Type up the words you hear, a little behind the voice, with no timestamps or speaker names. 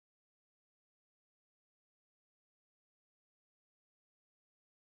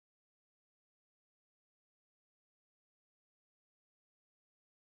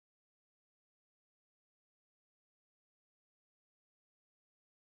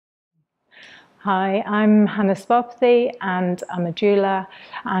Hi, I'm Hannah Sabapathy and I'm a jeweller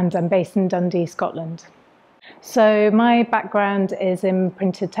and I'm based in Dundee, Scotland. So my background is in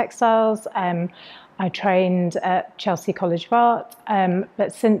printed textiles. I trained at Chelsea College of Art,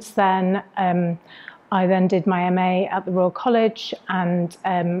 but since then I then did my MA at the Royal College, and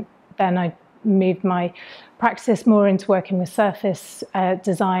then I moved my practice more into working with surface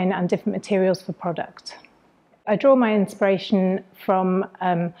design and different materials for product. I draw my inspiration from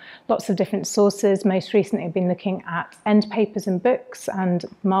lots of different sources. Most recently I've been looking at end papers in books and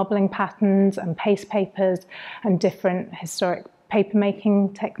marbling patterns and paste papers and different historic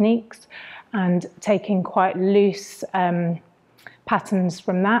papermaking techniques, and taking quite loose patterns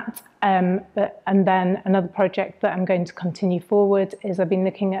from that. And then another project that I'm going to continue forward is I've been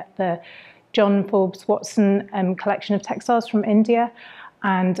looking at the John Forbes Watson collection of textiles from India,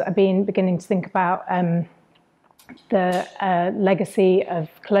 and I've been beginning to think about the legacy of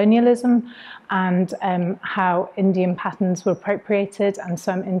colonialism and how Indian patterns were appropriated, and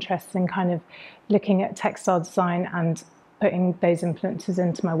so I'm interested in kind of looking at textile design and putting those influences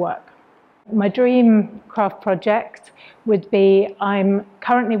into my work. My dream craft project would be, I'm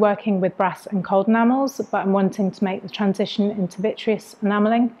currently working with brass and cold enamels, but I'm wanting to make the transition into vitreous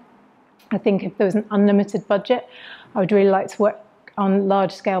enamelling. I think if there was an unlimited budget, I would really like to work on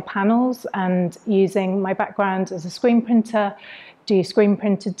large-scale panels, and using my background as a screen printer, do screen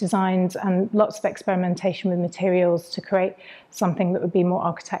printed designs and lots of experimentation with materials to create something that would be more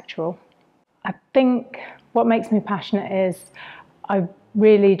architectural. I think what makes me passionate is I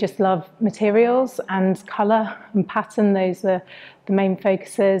really just love materials and colour and pattern. Those are the main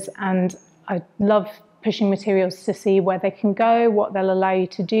focuses, and I love pushing materials to see where they can go, what they'll allow you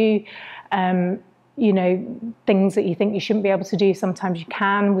to do. You know, things that you think you shouldn't be able to do, sometimes you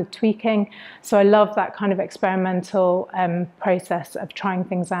can with tweaking. So I love that kind of experimental process of trying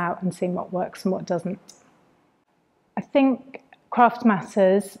things out and seeing what works and what doesn't. I think craft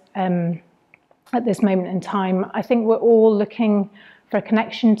matters at this moment in time. I think we're all looking for a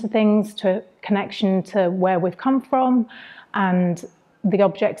connection to things, to a connection to where we've come from and the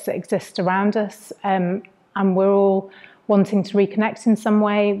objects that exist around us. And we're all wanting to reconnect in some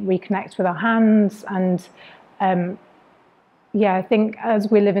way, reconnect with our hands. And yeah, I think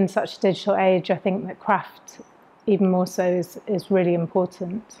as we live in such a digital age, I think that craft, even more so, is really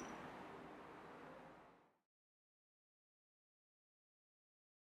important.